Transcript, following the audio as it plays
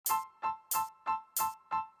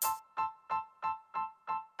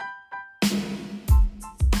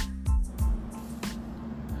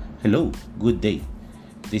Hello, good day.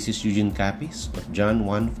 This is Eugene Capis of John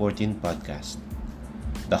 1:14 podcast.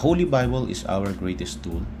 The Holy Bible is our greatest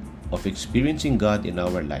tool of experiencing God in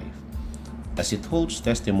our life, as it holds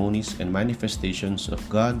testimonies and manifestations of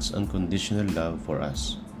God's unconditional love for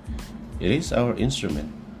us. It is our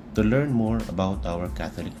instrument to learn more about our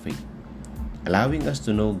Catholic faith, allowing us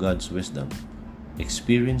to know God's wisdom,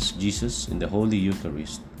 experience Jesus in the Holy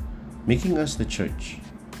Eucharist, making us the Church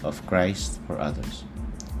of Christ for others.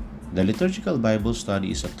 The liturgical Bible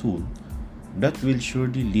study is a tool that will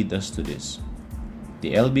surely lead us to this.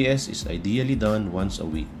 The LBS is ideally done once a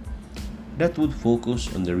week. That would focus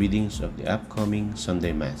on the readings of the upcoming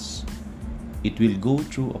Sunday Mass. It will go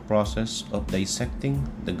through a process of dissecting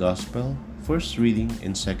the Gospel, first reading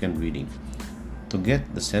and second reading, to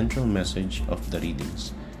get the central message of the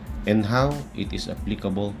readings and how it is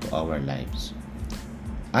applicable to our lives.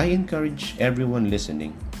 I encourage everyone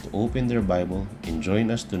listening to open their Bible and join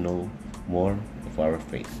us to know more of our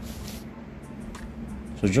faith.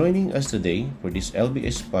 So joining us today for this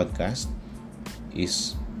LBS podcast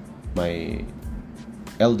is my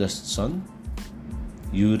eldest son,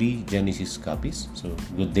 Yuri Genesis Capis. So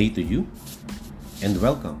good day to you and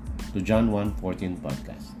welcome to John 1:14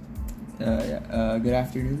 podcast. Good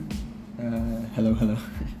afternoon. Hello.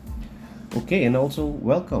 Okay, and also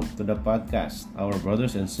welcome to the podcast, our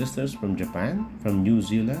brothers and sisters from Japan, from New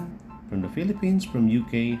Zealand, from the Philippines, from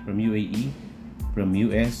UK, from UAE, from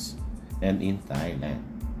US, and in Thailand.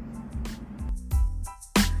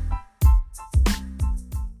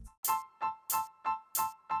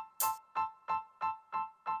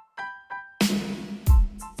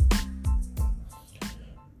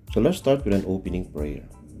 So let's start with an opening prayer.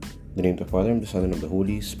 In the name of the Father, and the Son, and of the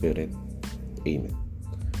Holy Spirit. Amen.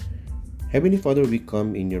 Heavenly Father, we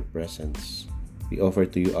come in your presence. We offer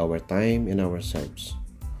to you our time and ourselves.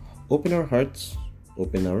 Open our hearts,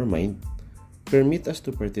 open our mind. Permit us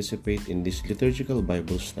to participate in this liturgical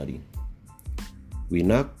Bible study. We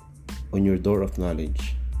knock on your door of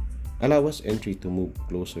knowledge. Allow us entry to move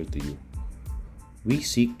closer to you. We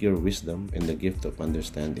seek your wisdom and the gift of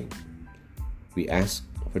understanding. We ask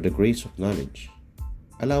for the grace of knowledge.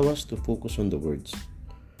 Allow us to focus on the words.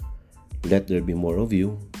 Let there be more of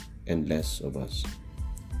you and less of us.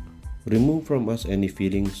 Remove from us any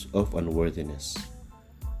feelings of unworthiness.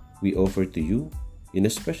 We offer to you, in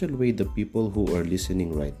a special way, the people who are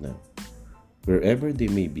listening right now, wherever they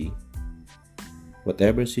may be,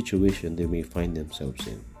 whatever situation they may find themselves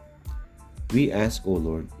in. We ask, O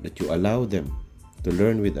Lord, that you allow them to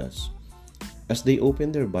learn with us as they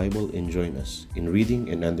open their Bible and join us in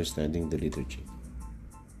reading and understanding the liturgy.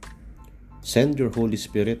 Send your Holy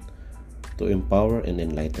Spirit to empower and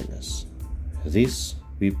enlighten us. This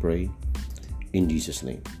we pray in Jesus'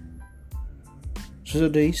 name. So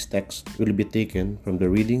today's text will be taken from the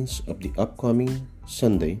readings of the upcoming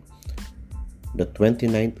Sunday, the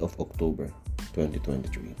 29th of October,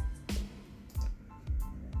 2023.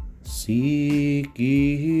 Seek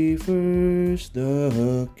ye first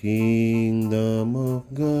the kingdom of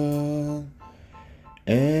God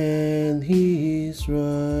and his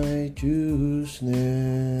righteousness,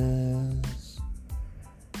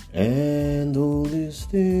 and all these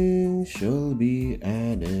things shall be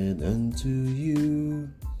added unto you.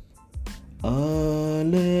 Alleluia,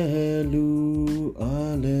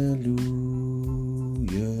 alleluia.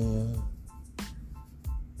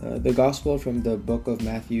 The Gospel from the book of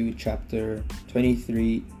Matthew, chapter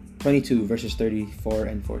 22, verses 34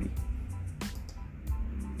 and 40.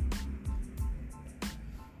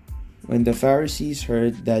 When the Pharisees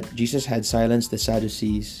heard that Jesus had silenced the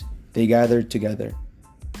Sadducees, they gathered together.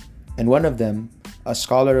 And one of them, a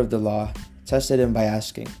scholar of the law, tested him by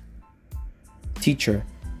asking, "Teacher,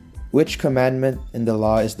 which commandment in the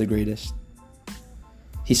law is the greatest?"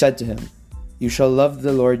 He said to him, "You shall love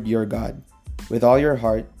the Lord your God with all your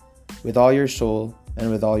heart, with all your soul,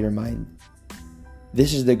 and with all your mind.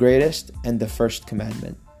 This is the greatest and the first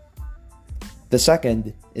commandment. The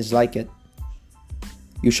second is like it.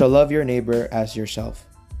 You shall love your neighbor as yourself.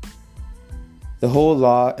 The whole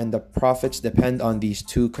law and the prophets depend on these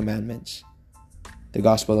two commandments." The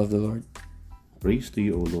Gospel of the Lord. Praise to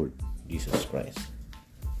you, O Lord Jesus Christ.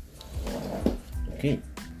 Okay,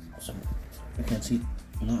 so we can see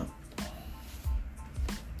now.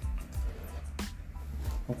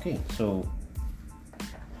 Okay, so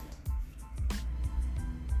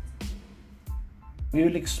we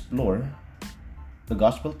will explore the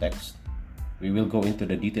Gospel text. We will go into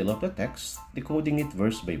the detail of the text, decoding it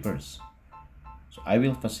verse by verse. So I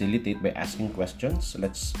will facilitate by asking questions.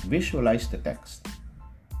 Let's visualize the text.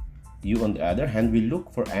 You, on the other hand, will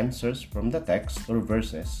look for answers from the text or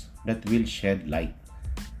verses that will shed light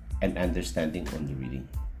and understanding only reading.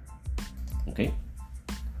 Okay?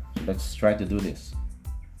 So let's try to do this.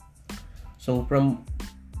 So from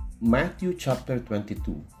Matthew chapter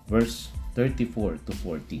 22, verse 34 to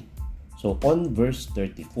 40. So on verse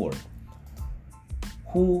 34,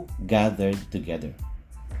 who gathered together?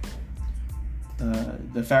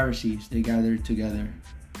 The Pharisees, they gathered together.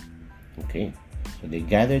 Okay, so they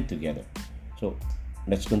gathered together. So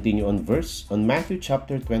let's continue on Matthew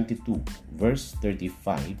chapter 22, verse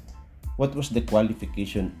 35. What was the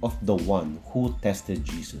qualification of the one who tested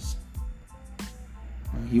Jesus?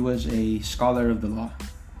 He was a scholar of the law.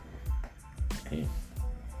 Okay.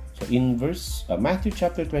 So in Matthew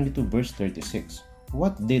chapter 22, verse 36,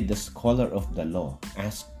 what did the scholar of the law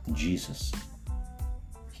ask Jesus?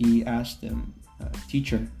 He asked him,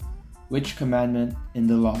 "Teacher, which commandment in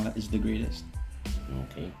the law is the greatest?"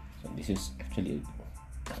 Okay, so this is actually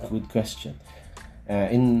a good question.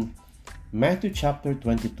 In Matthew chapter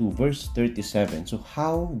 22, verse 37, so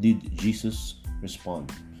how did Jesus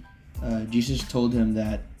respond? Jesus told him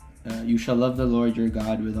that you shall love the Lord your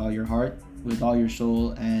God with all your heart, with all your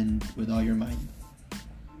soul, and with all your mind.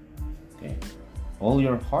 Okay, all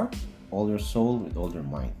your heart, all your soul, with all your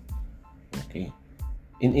mind. Okay.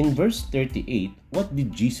 In verse 38, what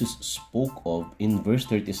did Jesus spoke of in verse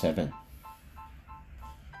 37?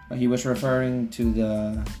 He was referring to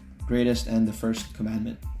the greatest and the first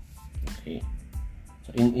commandment. Okay.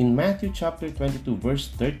 So in Matthew chapter 22,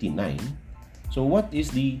 verse 39, so what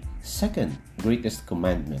is the second greatest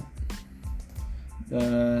commandment?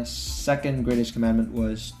 The second greatest commandment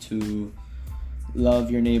was to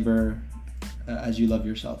love your neighbor as you love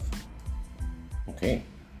yourself. Okay.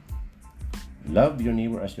 Love your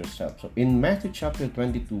neighbor as yourself. So in Matthew chapter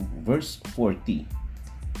 22, verse 40,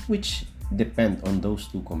 which depend on those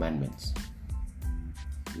two commandments?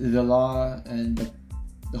 The law and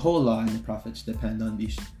the whole law and the prophets depend on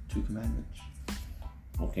these two commandments.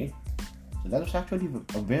 Okay. So that was actually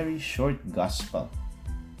a very short gospel,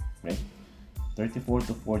 right? 34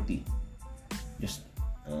 to 40. Just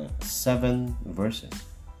 7 verses.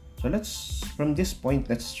 So from this point,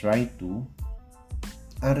 let's try to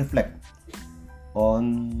reflect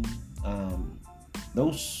on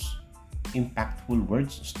those impactful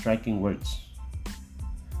words, striking words,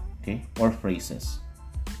 okay, or phrases.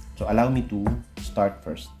 So allow me to start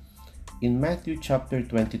first. In Matthew chapter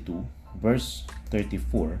 22, verse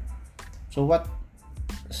 34, so what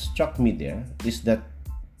struck me there is that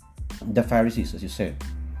the Pharisees, as you said,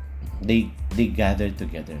 they gathered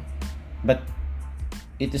together. But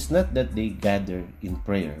it is not that they gather in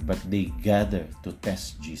prayer, but they gather to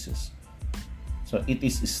test Jesus. So it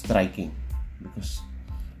is striking because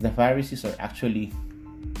the Pharisees are actually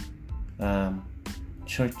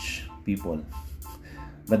church people,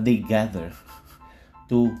 but they gather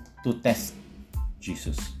to test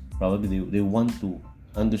Jesus. Probably they want to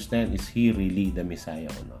understand, is he really the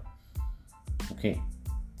Messiah or not? Okay.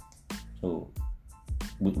 So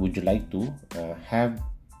would you like to have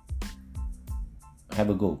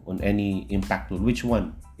a go on any impactful? Which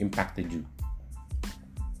one impacted you?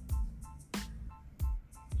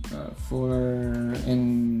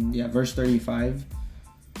 Verse 35,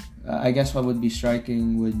 I guess what would be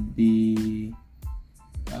striking would be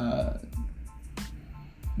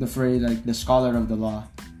the phrase like the scholar of the law.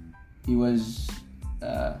 He was,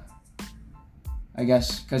 I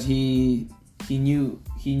guess, because he knew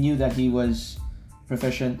that he was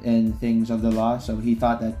proficient in things of the law, so he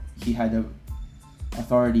thought that he had the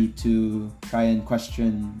authority to try and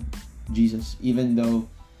question Jesus, even though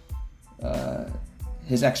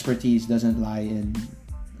his expertise doesn't lie in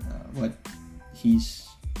what he's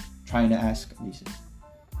trying to ask Jesus.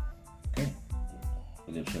 Okay,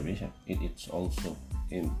 good observation. It's also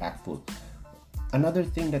impactful. Another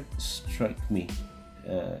thing that struck me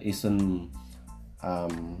is in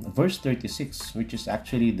verse 36, which is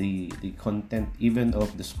actually the content even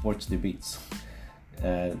of the sports debates.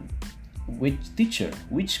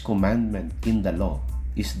 Which commandment in the law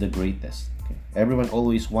is the greatest? Okay. Everyone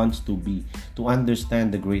always wants to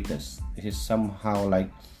understand the greatest. It is somehow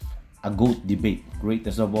like a GOAT debate,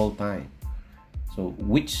 greatest of all time. So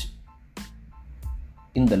which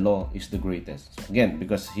in the law is the greatest? So again,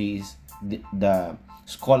 because he is the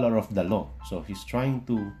scholar of the law, so he's trying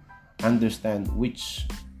to understand which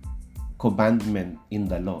commandment in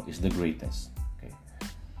the law is the greatest. Okay.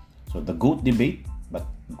 So the GOAT debate, but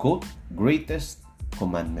GOAT, greatest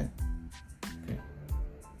commandment. Okay.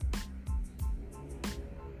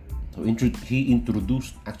 So he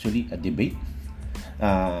introduced actually a debate,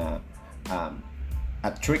 a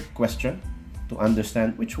trick question to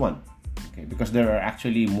understand which one. Okay, because there are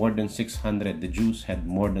actually more than 600. The Jews had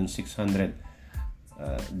more than 600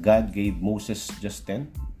 God gave Moses just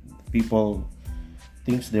 10. People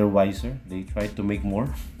thinks they're wiser. They try to make more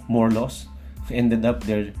laws. Ended up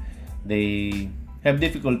they have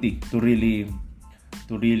difficulty to really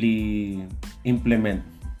implement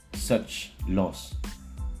such laws.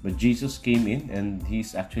 But Jesus came in, and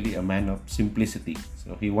he's actually a man of simplicity.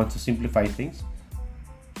 So he wants to simplify things.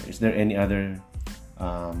 Is there any other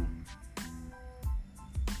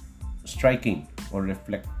striking or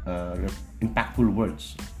impactful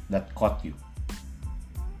words that caught you?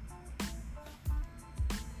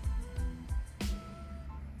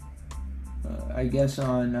 I guess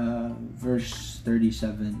on verse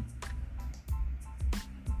 37,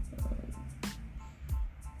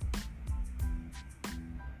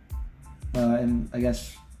 and I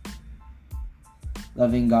guess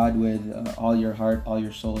loving God with all your heart, all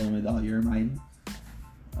your soul, and with all your mind.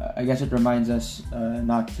 I guess it reminds us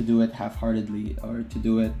not to do it half-heartedly, or to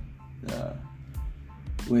do it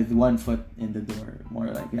with one foot in the door. More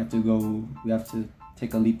like we have to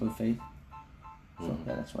take a leap of faith. So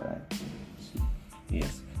that's what I see.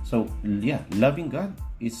 Yes. So loving God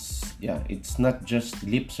is it's not just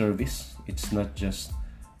lip service. It's not just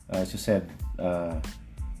as you said,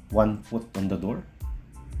 one foot on the door.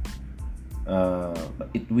 But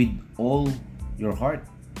it with all your heart,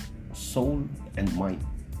 soul, and mind.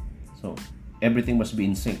 So everything must be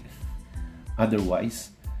in sync.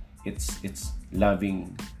 Otherwise, it's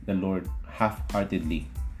loving the Lord half-heartedly.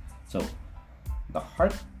 So the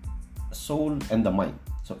heart, soul, and the mind.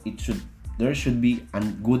 So there should be a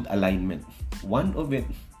good alignment. One of it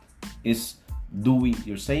is doing.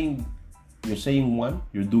 You're saying one,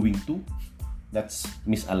 you're doing two. That's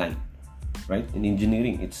misaligned, right? In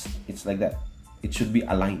engineering, it's like that. It should be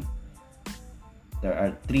aligned. There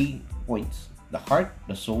are 3 points: the heart,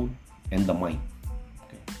 the soul, and the mind.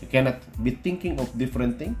 Okay. You cannot be thinking of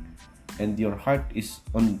different thing, and your heart is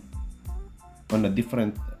on a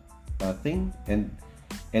different thing, and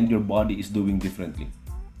your body is doing differently.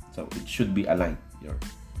 So it should be aligned.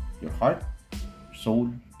 Your heart,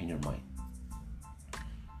 soul, and your mind.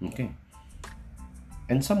 Okay.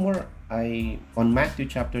 And somewhere on Matthew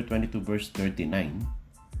chapter 22 verse 39,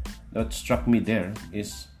 what struck me there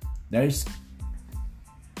is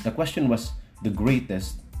the question was the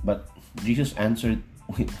greatest, but Jesus answered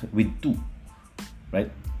with 2,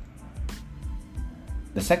 right?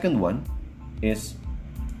 The second one is,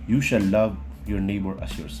 you shall love your neighbor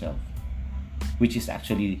as yourself, which is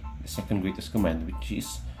actually the second greatest command, which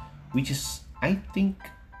is I think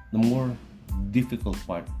the more difficult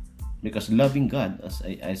part, because loving God, as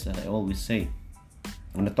I always say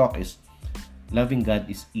on the talk, is loving God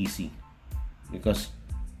is easy because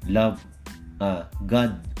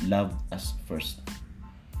God loved us first.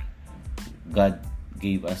 God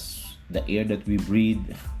gave us the air that we breathe,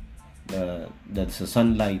 the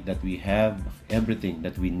sunlight that we have, everything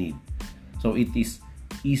that we need. So it is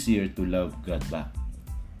easier to love God back.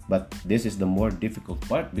 But this is the more difficult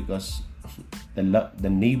part, because the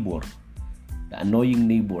neighbor, the annoying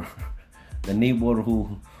neighbor, the neighbor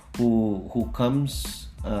who comes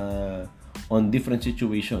on different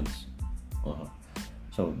situations.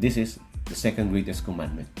 So this is the second greatest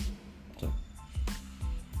commandment. So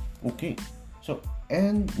okay. So,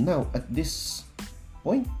 and now at this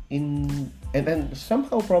point and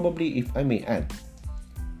somehow, probably, if I may add,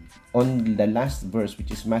 on the last verse,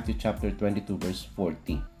 which is Matthew chapter 22 verse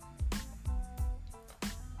 40,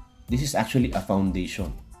 this is actually a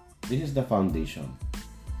foundation. This is the foundation.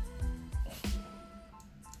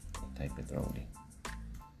 I type it wrongly.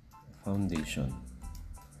 Foundation.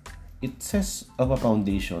 It says of a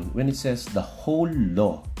foundation when it says the whole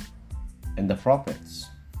law and the prophets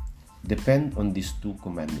depend on these 2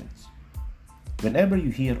 commandments. Whenever you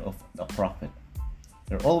hear of a prophet,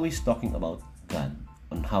 they're always talking about God,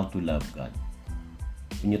 on how to love God.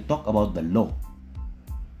 When you talk about the law,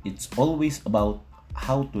 it's always about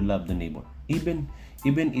how to love the neighbor. Even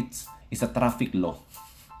it's a traffic law.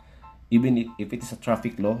 Even if it is a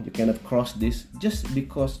traffic law, you cannot cross this just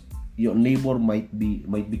because your neighbor might be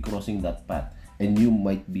crossing that path, and you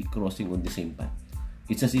might be crossing on the same path.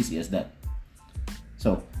 It's as easy as that.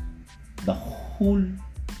 So the whole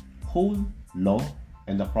law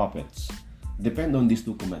and the prophets depend on these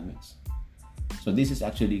 2 commandments. So this is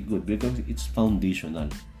actually good because it's foundational.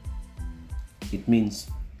 It means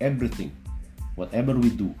everything, whatever we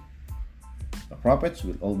do, the prophets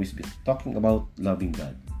will always be talking about loving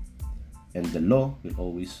God, and the law will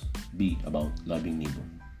always be about loving neighbor.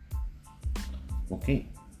 Okay,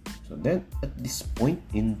 so then at this point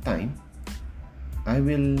in time, I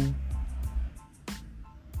will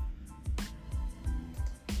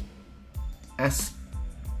ask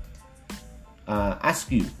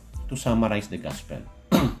ask you to summarize the gospel.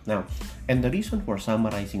 Now, and the reason for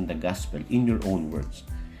summarizing the gospel in your own words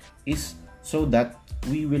is so that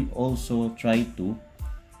we will also try to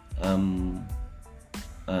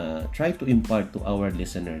impart to our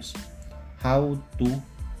listeners how to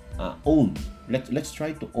own. Let's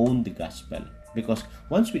try to own the gospel, because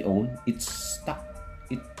once we own, it's stuck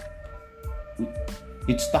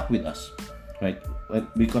with us, right?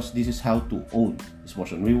 Because this is how to own this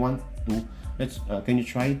portion. We want to can you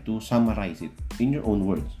try to summarize it in your own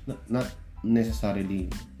words, not necessarily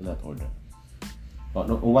in that order, but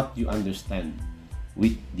what you understand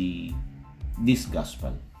with this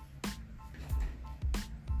gospel?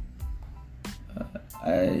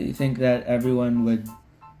 I think that everyone would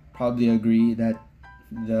probably agree that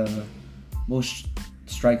the most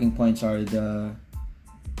striking points are the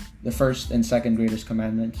first and second greatest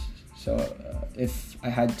commandments. So if I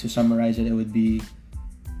had to summarize it, it would be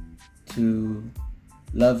to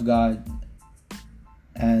love God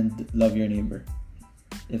and love your neighbor.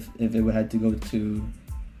 If it had to go to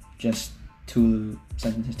just two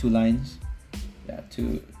sentences, 2 lines,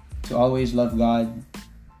 to always love God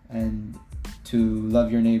and to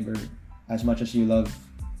love your neighbor as much as you love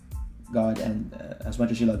God and as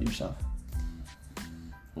much as you love yourself.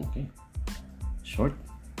 Okay, short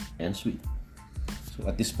and sweet. So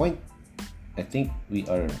at this point, I think we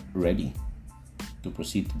are ready to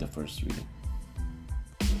proceed to the first reading.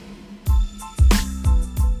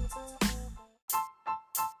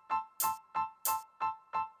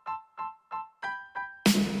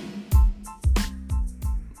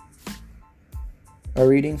 A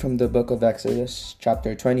reading from the book of Exodus,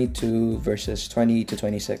 chapter 22, verses 20 to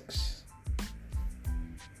 26.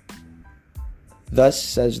 Thus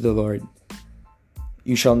says the Lord,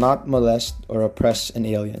 "You shall not molest or oppress an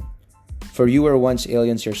alien, for you were once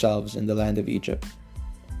aliens yourselves in the land of Egypt.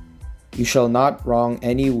 You shall not wrong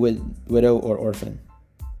any widow or orphan.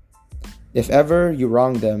 If ever you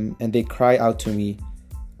wrong them and they cry out to me,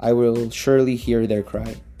 I will surely hear their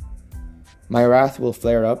cry. My wrath will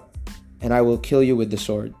flare up, and I will kill you with the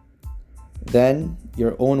sword. Then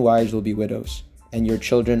your own wives will be widows, and your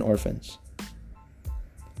children orphans.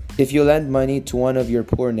 If you lend money to one of your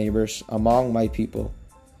poor neighbors among my people,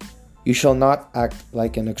 you shall not act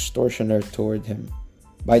like an extortioner toward him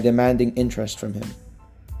by demanding interest from him.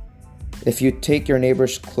 If you take your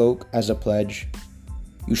neighbor's cloak as a pledge,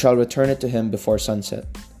 you shall return it to him before sunset.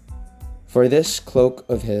 For this cloak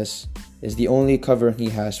of his is the only covering he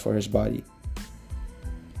has for his body.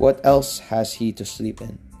 What else has he to sleep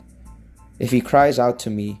in? If he cries out to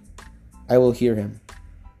me, I will hear him,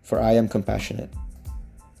 for I am compassionate."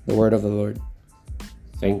 The word of the Lord.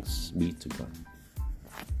 Thanks be to God.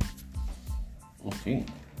 Okay.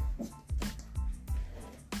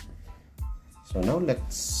 So now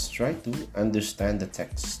let's try to understand the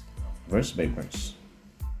text verse by verse.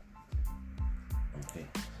 Okay.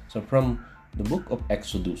 So from the book of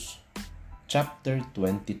Exodus, chapter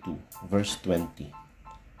 22, verse 20.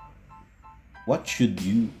 What should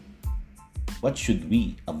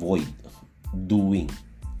we avoid doing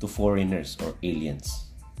to foreigners or aliens?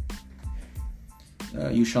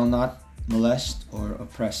 You shall not molest or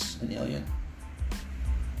oppress an alien,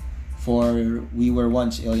 for we were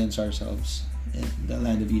once aliens ourselves in the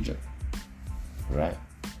land of Egypt. Right.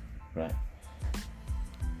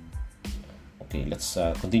 Okay, let's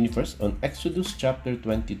continue first on Exodus chapter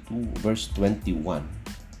 22, verse 21.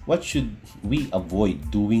 What should we avoid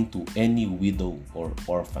doing to any widow or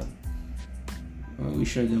orphan? We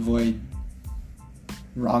should avoid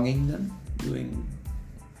wronging them,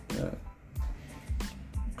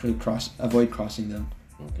 avoid crossing them.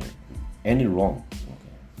 Okay. Any wrong.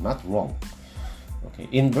 Okay. Not wrong. Okay.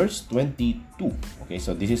 In verse 22. Okay,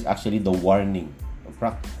 so this is actually the warning.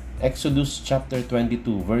 Exodus chapter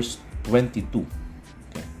 22, verse 22.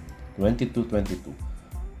 Okay. 22.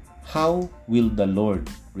 How will the Lord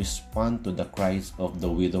respond to the cries of the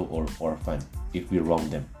widow or orphan if we wrong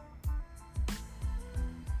them?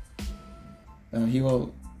 He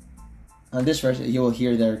will, on this verse, he will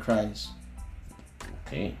hear their cries.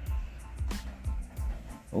 Okay.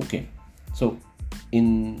 So,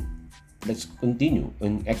 let's continue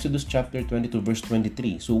in Exodus chapter 22, verse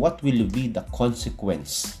 23. So, what will be the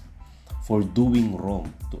consequence for doing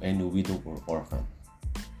wrong to any widow or orphan?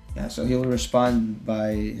 So he will respond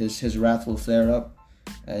by his wrath will flare up,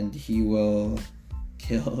 and he will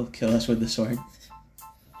kill us with the sword.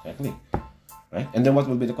 Exactly. Right? And then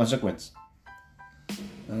what will be the consequence?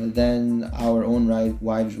 Then our own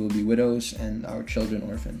wives will be widows, and our children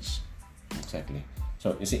orphans. Exactly.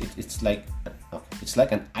 So you see, it's like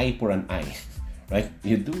an eye for an eye, right?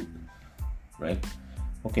 You do, right?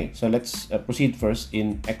 Okay, so let's proceed first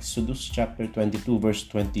in Exodus chapter 22, verse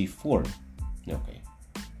 24. Okay,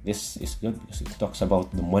 this is good because it talks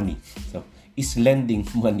about the money. So, is lending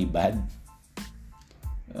money bad?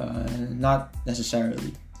 Not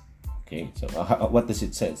necessarily. Okay, so what does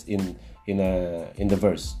it say in the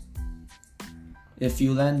verse? If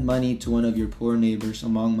you lend money to one of your poor neighbors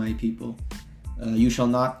among my people, you shall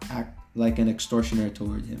not act like an extortioner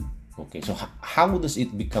toward him. Okay, so how does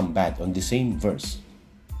it become bad on the same verse?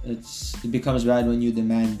 It becomes bad when you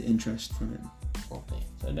demand interest from him. Okay,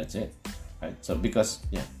 so that's it, right? So because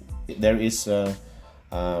there is what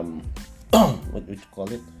would you call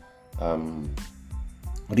it?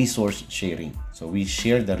 Resource sharing. So we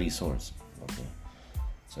share the resource. Okay,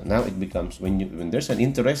 so now it becomes when there's an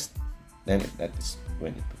interest, then that's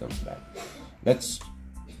when it becomes bad. Let's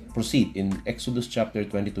proceed in Exodus chapter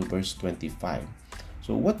 22, verse 25.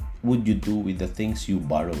 So what would you do with the things you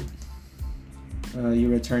borrowed? You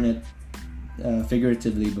return it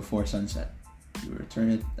figuratively before sunset. You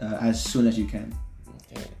return it as soon as you can.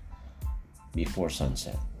 Okay, before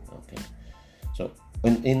sunset. Okay, so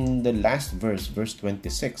in the last verse, verse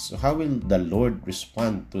 26, so how will the Lord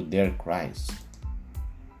respond to their cries?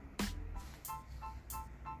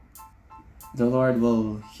 The Lord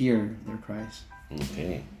will hear their cries.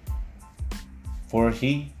 Okay, for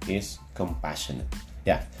He is compassionate.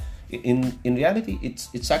 Yeah, in reality,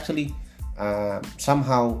 it's actually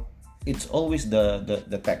somehow it's always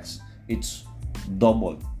the text. It's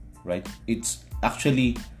double, right? It's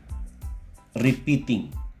actually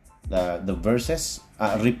repeating the verses,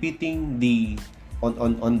 repeating the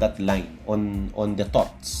on that line on the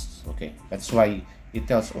thoughts. Okay, that's why it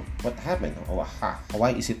tells what happened. Why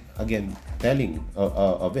is it again telling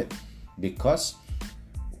of it? Because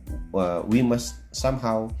we must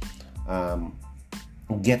somehow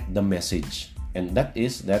get the message, and that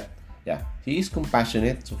is that He is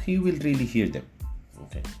compassionate, so He will really hear them.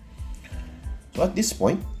 Okay, so at this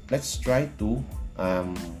point, let's try to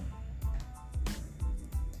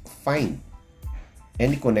find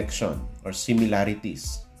any connection or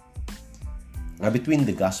similarities between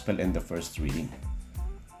the gospel and the first reading.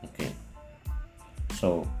 Okay,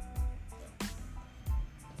 so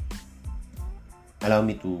allow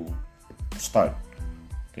me to start.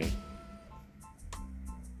 Okay,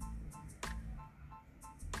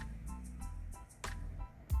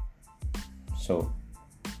 so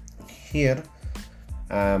here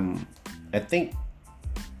I think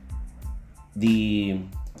the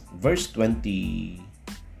verse 22,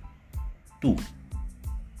 in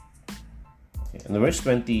the verse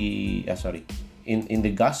 20 in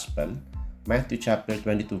the gospel, Matthew chapter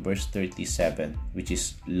 22 verse 37, which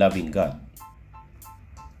is loving God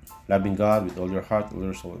with all your heart, all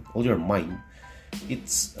your soul, all your mind.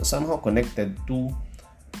 It's somehow connected to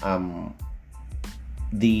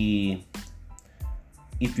the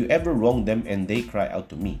if you ever wrong them and they cry out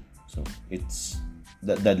to me. So it's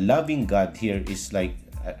the loving God here is like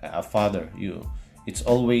a father. It's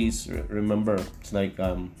always remember. It's like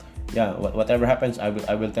whatever happens, I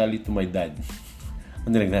will tell it to my dad.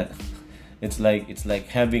 Something like that. It's like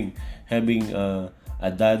having a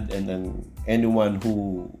dad, and then anyone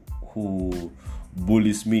who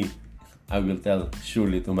bullies me, I will tell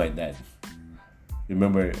surely to my dad.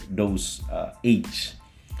 Remember those age.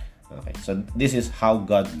 Okay, so this is how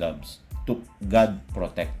God loves. God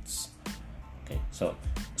protects. Okay, so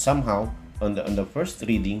somehow on the first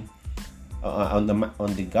reading, on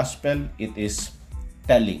the gospel, it is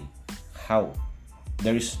telling how.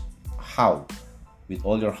 There is how with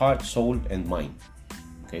all your heart, soul, and mind.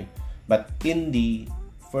 Okay, but in the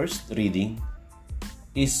first reading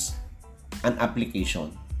is an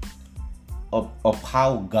application of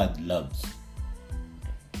how God loves.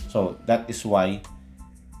 So that is why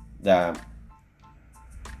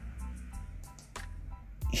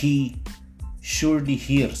He surely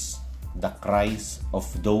hears the cries of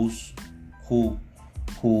those who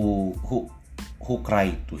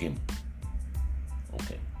cry to Him.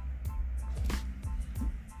 Okay.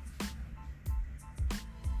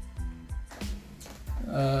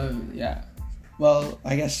 Well,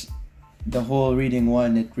 I guess the whole reading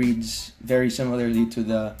one, it reads very similarly to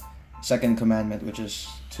the second commandment, which is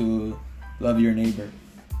to love your neighbor.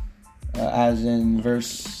 As in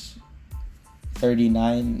verse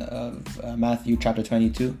 39 of Matthew chapter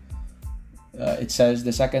 22, it says,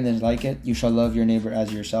 the second is like it, you shall love your neighbor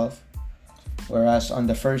as yourself. Whereas on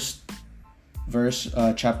the first verse,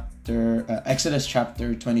 Exodus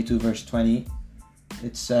chapter 22 verse 20,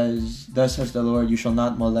 it says, thus says the Lord, you shall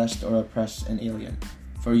not molest or oppress an alien,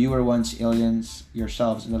 for you were once aliens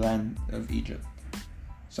yourselves in the land of Egypt.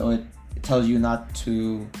 So it tells you not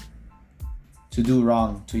to to do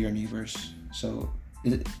wrong to your neighbors. So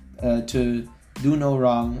to do no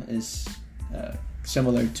wrong is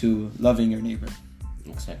similar to loving your neighbor.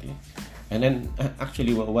 Exactly. And then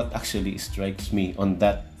actually what actually strikes me on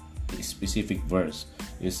that specific verse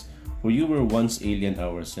is, for you were once alien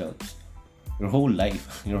ourselves. Your whole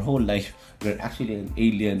life we're actually an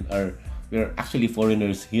alien, or we're actually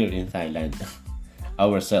foreigners here in Thailand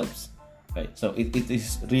ourselves, right? So it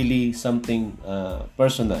is really something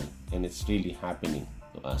personal, and it's really happening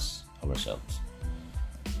to us ourselves.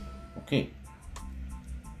 Okay.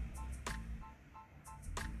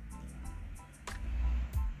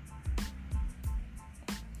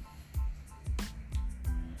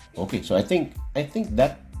 Okay, so I think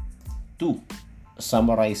that too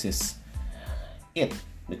summarizes it,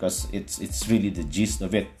 because it's really the gist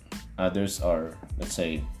of it. Others are, let's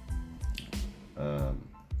say,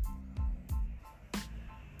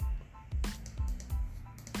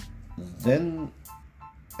 then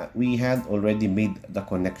we had already made the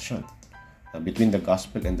connection between the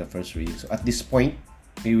gospel and the first reading. So at this point,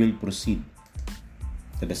 we will proceed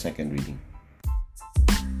to the second reading.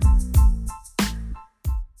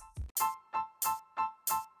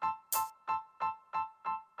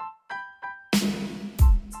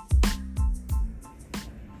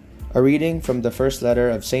 A reading from the first letter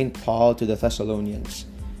of St. Paul to the Thessalonians,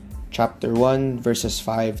 chapter 1, verses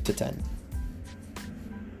 5 to 10.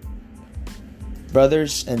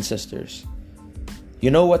 Brothers and sisters, you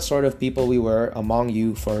know what sort of people we were among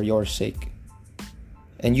you for your sake.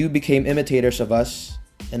 And you became imitators of us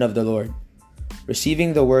and of the Lord,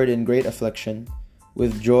 receiving the word in great affliction,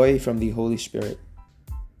 with joy from the Holy Spirit,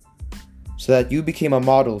 so that you became a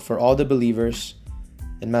model for all the believers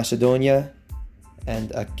in Macedonia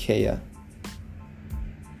and Achaia.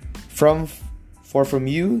 For from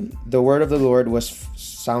you the word of the Lord was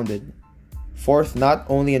sounded forth not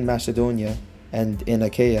only in Macedonia and in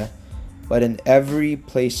Achaia, but in every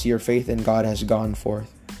place your faith in God has gone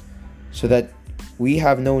forth, so that we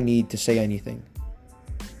have no need to say anything.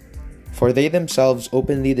 For they themselves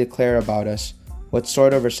openly declare about us what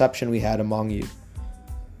sort of reception we had among you,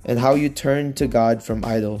 and how you turned to God from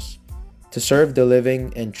idols, to serve the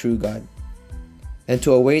living and true God, and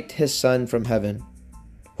to await His Son from heaven,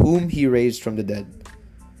 whom He raised from the dead,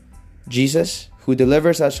 Jesus, who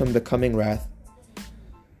delivers us from the coming wrath.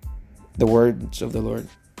 The words of the Lord.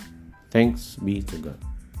 Thanks be to God.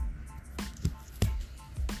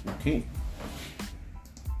 Okay.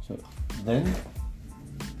 So then,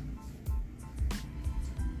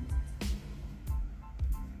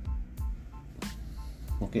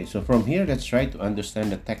 so from here, let's try to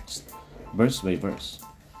understand the text verse by verse.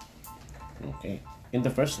 Okay. In the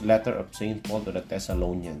first letter of St. Paul to the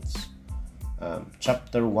Thessalonians,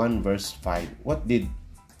 chapter 1, verse 5, what did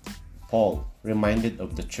Paul reminded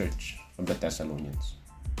of the church of the Thessalonians?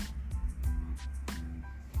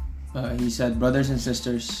 He said, brothers and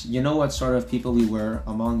sisters, you know what sort of people we were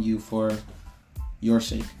among you for your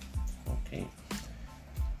sake. Okay.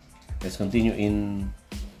 Let's continue in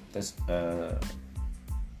this,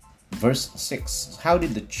 verse 6. How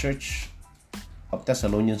did the church of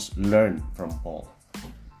Thessalonians learn from Paul?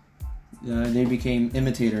 They became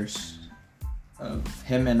imitators of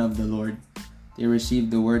him and of the Lord. They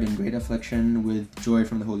received the word in great affliction with joy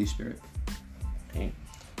from the Holy Spirit. Okay.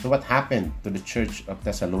 So what happened to the church of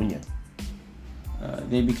Thessalonians?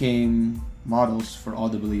 They became models for all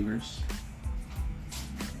the believers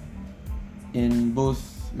in both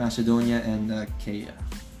Macedonia and Achaia.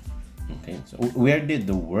 Okay. So where did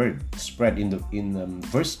the word spread in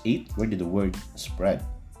verse 8? Where did the word spread?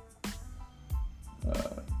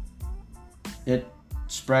 It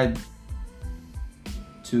spread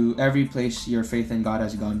to every place your faith in God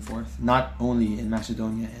has gone forth, not only in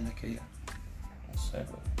Macedonia and Achaia.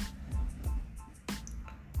 Exactly.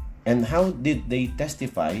 And how did they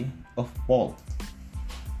testify of Paul?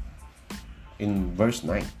 In verse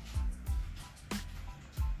 9.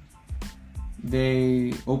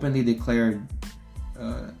 They openly declared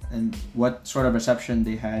and what sort of reception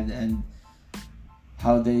they had, and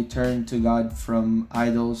how they turned to God from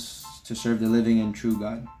idols to serve the living and true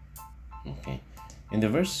God. Okay. In the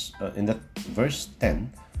verse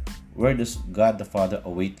 10, where does God the Father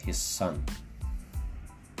await His Son?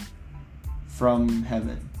 From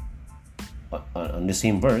heaven. On the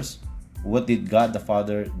same verse, what did God the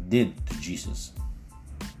Father did to Jesus?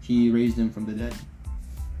 He raised him from the dead.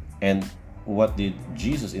 And what did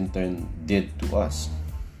Jesus in turn did to us?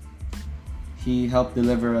 He helped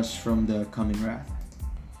deliver us from the coming wrath.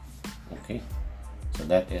 Okay, so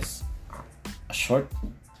that is a short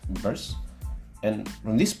verse, and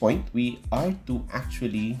from this point we are to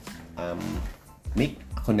actually make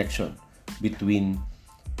a connection between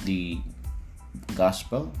the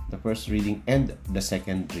gospel, the first reading, and the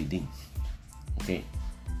second reading. Okay,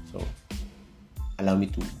 so allow me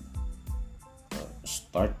to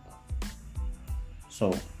start.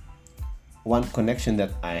 So one connection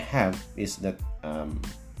that I have is that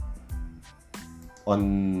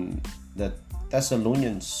on the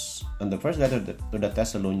Thessalonians, on the first letter to the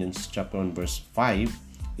Thessalonians, chapter 1, verse 5,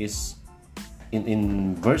 is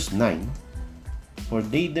in verse 9, for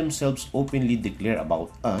they themselves openly declare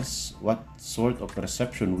about us what sort of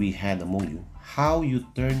reception we had among you, how you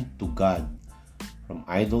turned to God from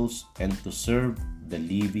idols and to serve the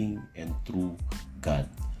living and true God.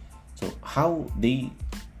 So how they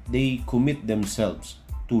commit themselves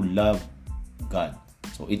to love God.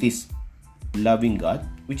 So it is loving God,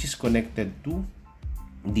 which is connected to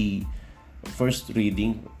the first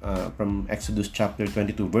reading from Exodus chapter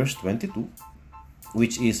 22, verse 22,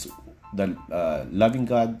 which is the loving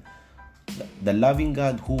God, the loving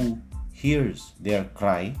God who hears their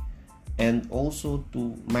cry, and also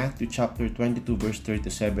to Matthew chapter 22, verse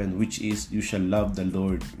 37, which is you shall love the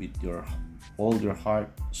Lord with all your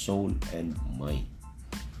heart, soul, and mind.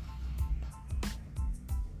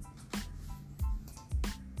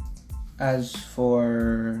 As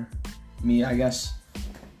for me, I guess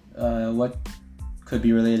what could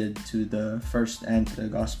be related to the first and to the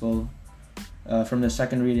gospel, from the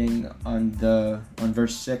second reading on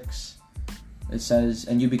verse 6, it says,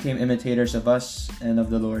 and you became imitators of us and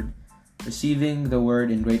of the Lord, receiving the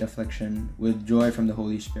word in great affliction with joy from the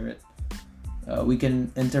Holy Spirit. We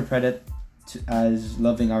can interpret it as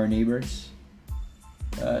loving our neighbors,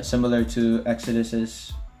 similar to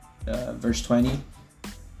Exodus verse 20,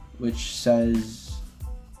 which says,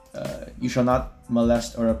 you shall not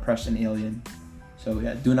molest or oppress an alien. So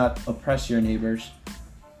do not oppress your neighbors.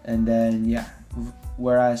 And then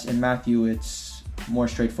whereas in Matthew it's more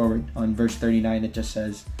straightforward. On verse 39 it just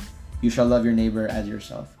says, you shall love your neighbor as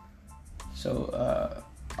yourself. So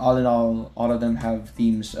all in all of them have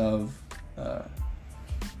themes of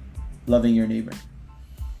loving your neighbor.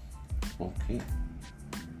 Okay.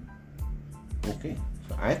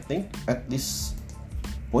 So I think at this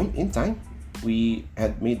point in time, we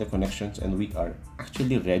had made the connections and we are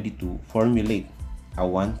actually ready to formulate a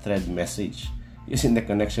one-thread message using the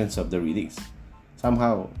connections of the readings.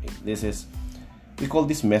 Somehow, we call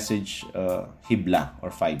this message Hibla or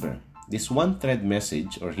fiber. This one-thread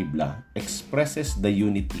message or Hibla expresses the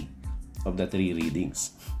unity of the three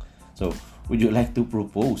readings. So, would you like to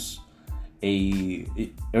propose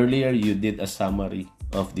earlier you did a summary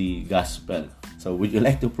of the gospel. So, would you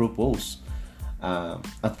like to propose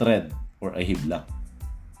a thread or a hibla?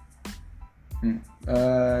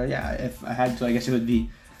 If I had to, I guess it would be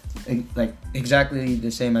like exactly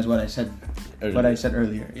the same as what I said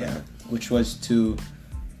earlier. Which was to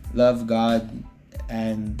love God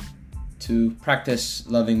and to practice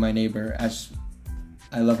loving my neighbor as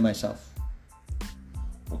I love myself.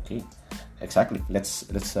 Okay, exactly. Let's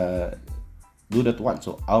do that one.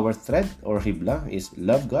 So our thread or hibla is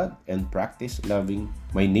love God and practice loving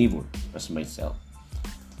my neighbor as myself.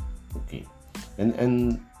 Okay,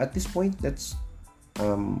 and at this point, let's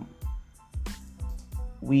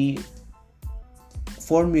we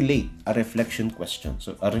formulate a reflection question.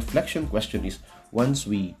 So a reflection question is once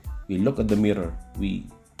we look at the mirror, we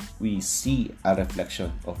see a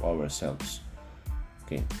reflection of ourselves.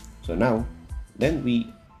 Okay, so now then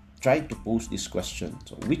we try to pose this question.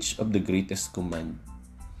 So which of the greatest command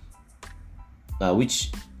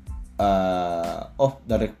which of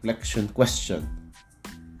the reflection question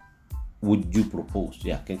would you propose?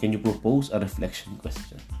 Can you propose a reflection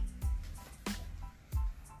question?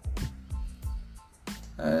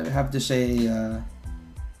 I have to say,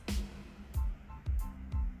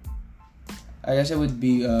 I guess it would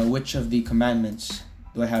be which of the commandments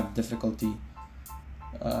do I have difficulty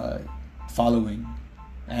following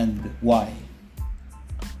and why?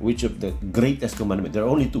 Which of the greatest commandment? There are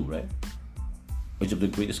only two, right? Which of the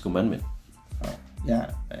greatest commandment? I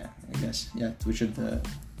guess. Which of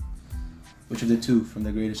the two from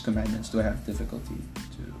the greatest commandments do I have difficulty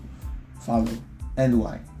to follow and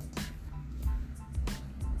why?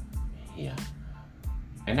 Yeah.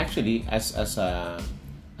 And actually, as a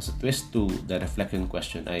twist to the reflection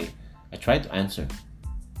question, I tried to answer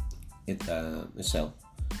it myself,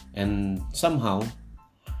 and somehow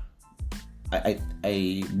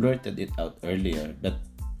I blurted it out earlier that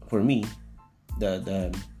for me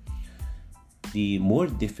the more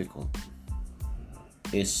difficult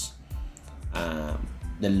is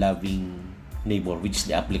the loving neighbor, which is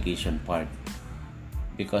the application part,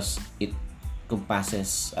 because it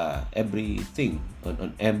encompasses everything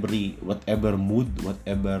on every whatever mood,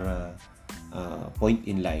 whatever point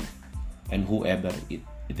in life, and whoever it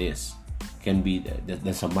is. Can be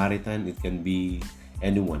the Samaritan, it can be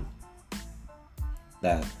anyone.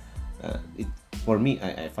 That for me,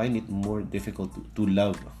 I find it more difficult to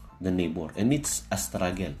love the neighbor, and it's a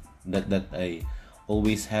struggle that I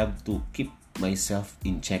always have to keep myself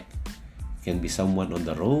in check. It can be someone on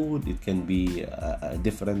the road, it can be a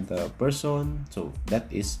different person. So that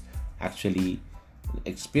is actually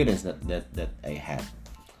experience that I had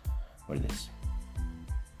for this.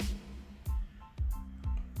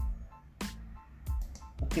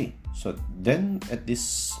 Okay, so then at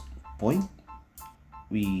this point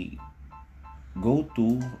we go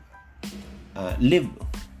to live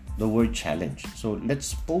the word challenge. So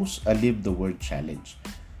let's pose a live the word challenge,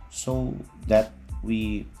 so that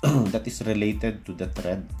we that is related to the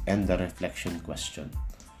thread and the reflection question.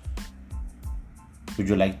 Would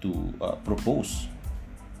you like to propose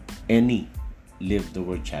any live the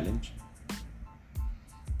word challenge?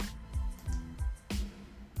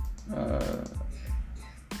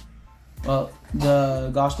 Well,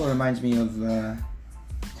 the gospel reminds me of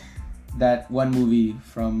that one movie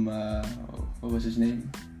from what was his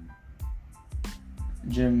name?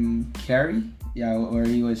 Jim Carrey. Yeah, where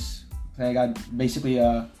he was playing out basically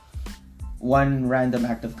one random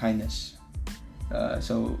act of kindness.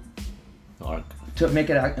 So Arc. to make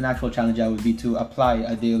it an actual challenge, that would be to apply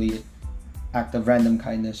a daily act of random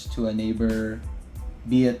kindness to a neighbor,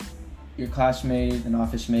 be it your classmate, an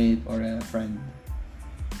office mate, or a friend.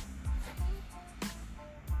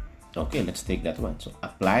 Okay, let's take that one. So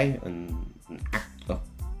apply an act of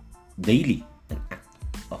daily, an act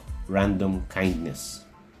of random kindness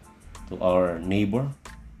to our neighbor,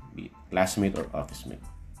 be it classmate or office mate.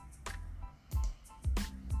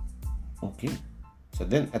 Okay, so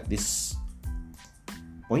then at this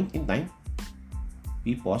point in time,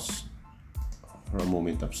 we pause for a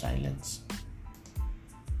moment of silence.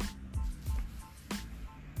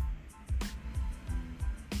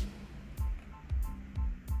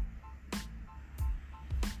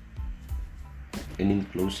 And in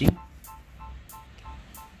closing,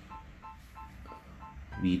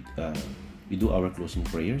 we do our closing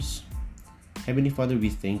prayers. Heavenly Father,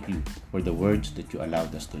 we thank you for the words that you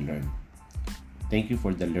allowed us to learn. Thank you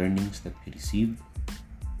for the learnings that we received.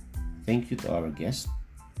 Thank you to our guest,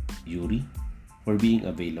 Yuri, for being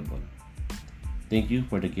available. Thank you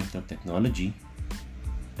for the gift of technology,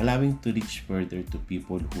 allowing to reach further to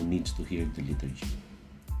people who needs to hear the liturgy.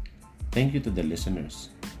 Thank you to the listeners,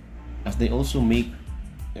 as they also make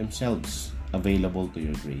themselves available to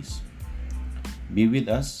your grace. Be with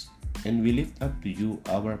us, and we lift up to you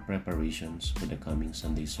our preparations for the coming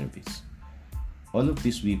Sunday service. All of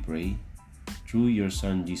this we pray through your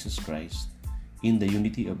Son Jesus Christ, in the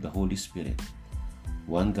unity of the Holy Spirit,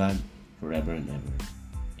 one God, forever and ever.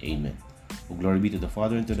 Amen. O glory be to the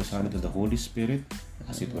Father, and to the Son, and to the Holy Spirit,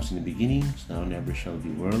 as it was in the beginning, is now, and ever shall be,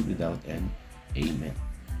 world without end. Amen.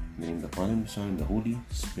 In the name of the Father, and the Son, and the Holy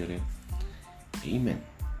Spirit. Amen.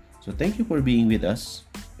 So thank you for being with us,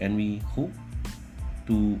 and we hope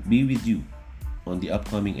to be with you on the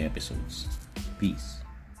upcoming episodes. Peace.